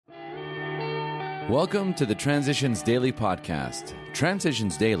Welcome to the Transitions Daily podcast.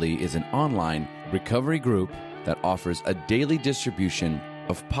 Transitions Daily is an online recovery group that offers a daily distribution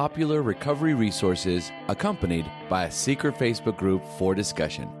of popular recovery resources accompanied by a secret Facebook group for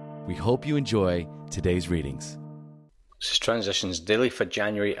discussion. We hope you enjoy today's readings. This is Transitions Daily for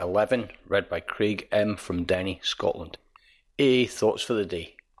January 11, read by Craig M. from Denny, Scotland. AA Thoughts for the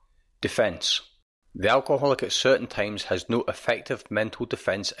Day. Defence. The alcoholic at certain times has no effective mental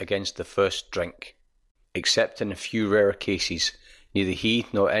defence against the first drink. Except in a few rare cases, neither he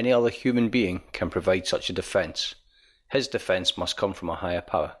nor any other human being can provide such a defence. His defence must come from a higher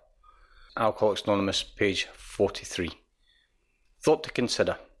power. Alcoholics Anonymous, page 43. Thought to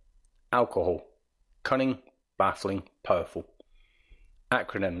consider. Alcohol. Cunning, baffling, powerful.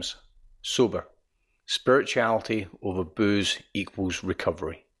 Acronyms. Sober. Spirituality over booze equals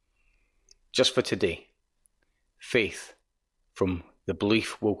recovery. Just for today. Faith. From the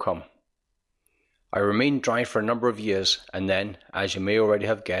belief will come. I remained dry for a number of years, and then, as you may already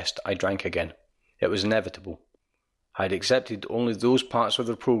have guessed, I drank again. It was inevitable. I had accepted only those parts of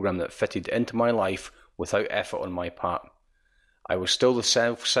the program that fitted into my life without effort on my part. I was still the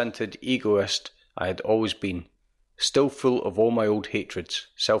self-centered egoist I had always been, still full of all my old hatreds,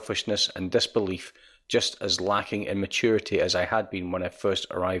 selfishness and disbelief, just as lacking in maturity as I had been when I first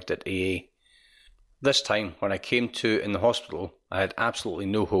arrived at AA. This time, when I came to in the hospital, I had absolutely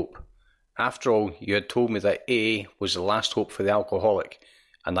no hope. After all, you had told me that AA was the last hope for the alcoholic,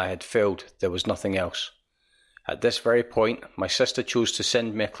 and I had failed. There was nothing else. At this very point, my sister chose to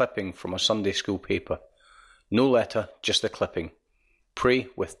send me a clipping from a Sunday school paper. No letter, just a clipping. Pray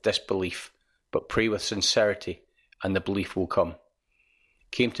with disbelief, but pray with sincerity, and the belief will come.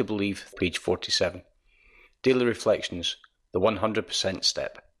 Came to believe, page 47. Daily Reflections, the 100%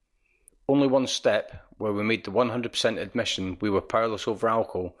 step. Only one step, where we made the 100% admission we were powerless over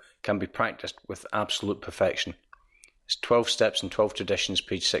alcohol, can be practiced with absolute perfection. It's 12 Steps and 12 Traditions,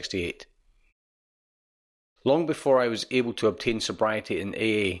 page 68. Long before I was able to obtain sobriety in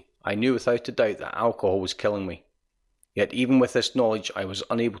AA, I knew without a doubt that alcohol was killing me. Yet even with this knowledge, I was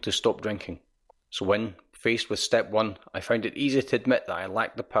unable to stop drinking. So when faced with step 1, I found it easy to admit that I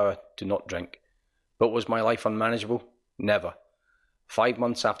lacked the power to not drink. But was my life unmanageable? Never. 5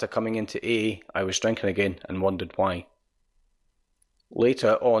 months after coming into AA, I was drinking again and wondered why.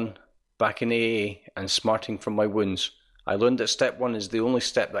 Later on, back in AA and smarting from my wounds, I learned that step 1 is the only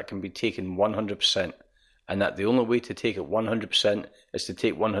step that can be taken 100%, and that the only way to take it 100% is to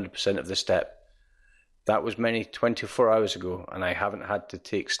take 100% of the step. That was many 24 hours ago, and I haven't had to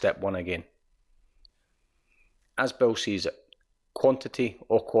take step 1 again. As Bill sees it, quantity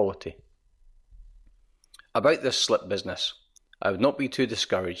or quality. About this slip business, I would not be too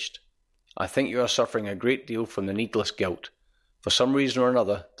discouraged. I think you are suffering a great deal from the needless guilt. For some reason or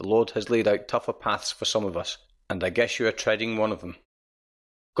another, the Lord has laid out tougher paths for some of us, and I guess you are treading one of them.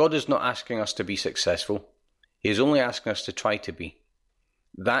 God is not asking us to be successful. He is only asking us to try to be.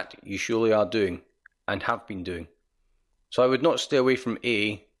 That you surely are doing, and have been doing. So I would not stay away from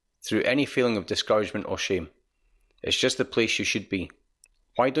AA through any feeling of discouragement or shame. It's just the place you should be.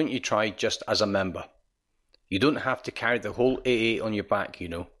 Why don't you try just as a member? You don't have to carry the whole AA on your back, you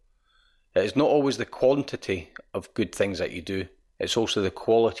know. It is not always the quantity of good things that you do, it's also the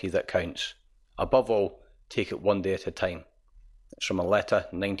quality that counts. Above all, take it one day at a time. It's from a letter,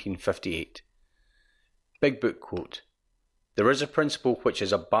 1958. Big Book quote. There is a principle which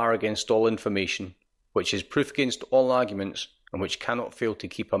is a bar against all information, which is proof against all arguments, and which cannot fail to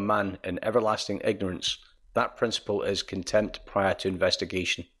keep a man in everlasting ignorance. That principle is contempt prior to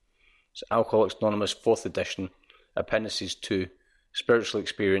investigation. It's Alcoholics Anonymous 4th edition, Appendices 2, Spiritual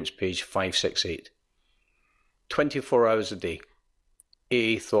Experience, page 568. 24 hours a day.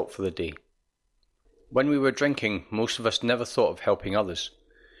 AA Thought for the Day. When we were drinking, most of us never thought of helping others.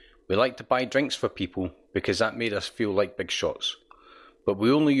 We liked to buy drinks for people because that made us feel like big shots. But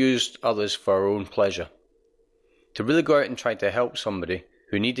we only used others for our own pleasure. To really go out and try to help somebody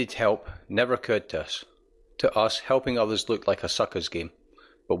who needed help never occurred to us. To us, helping others looked like a sucker's game.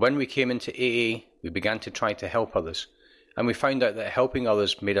 But when we came into AA, we began to try to help others, and we found out that helping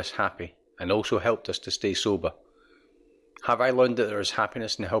others made us happy, and also helped us to stay sober. Have I learned that there is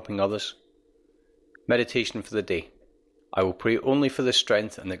happiness in helping others? Meditation for the day. I will pray only for the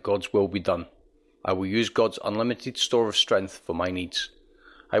strength and that God's will be done. I will use God's unlimited store of strength for my needs.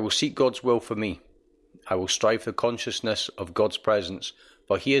 I will seek God's will for me. I will strive for consciousness of God's presence,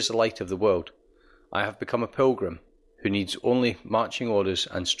 for He is the light of the world. I have become a pilgrim, who needs only marching orders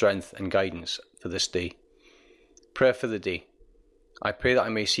and strength and guidance for this day. Prayer for the day. I pray that I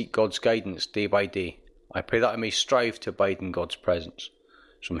may seek God's guidance day by day. I pray that I may strive to abide in God's presence.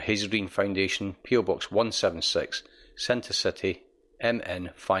 from Hazelgreen Foundation, PO Box 176, Centre City, MN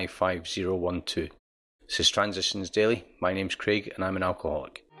 55012. This is Transitions Daily. My name's Craig and I'm an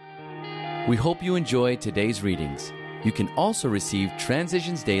alcoholic. We hope you enjoyed today's readings. You can also receive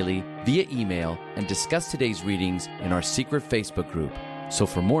Transitions Daily via email and discuss today's readings in our secret Facebook group. So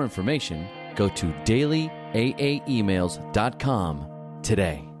for more information, go to dailyaaemails.com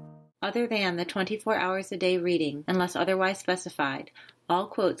today. Other than the 24 hours a day reading, unless otherwise specified, all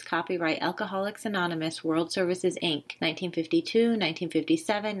quotes copyright Alcoholics Anonymous World Services, Inc., 1952,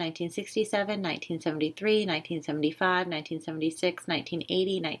 1957, 1967, 1973, 1975, 1976,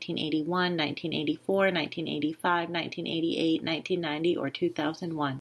 1980, 1981, 1984, 1985, 1988, 1990, or 2001.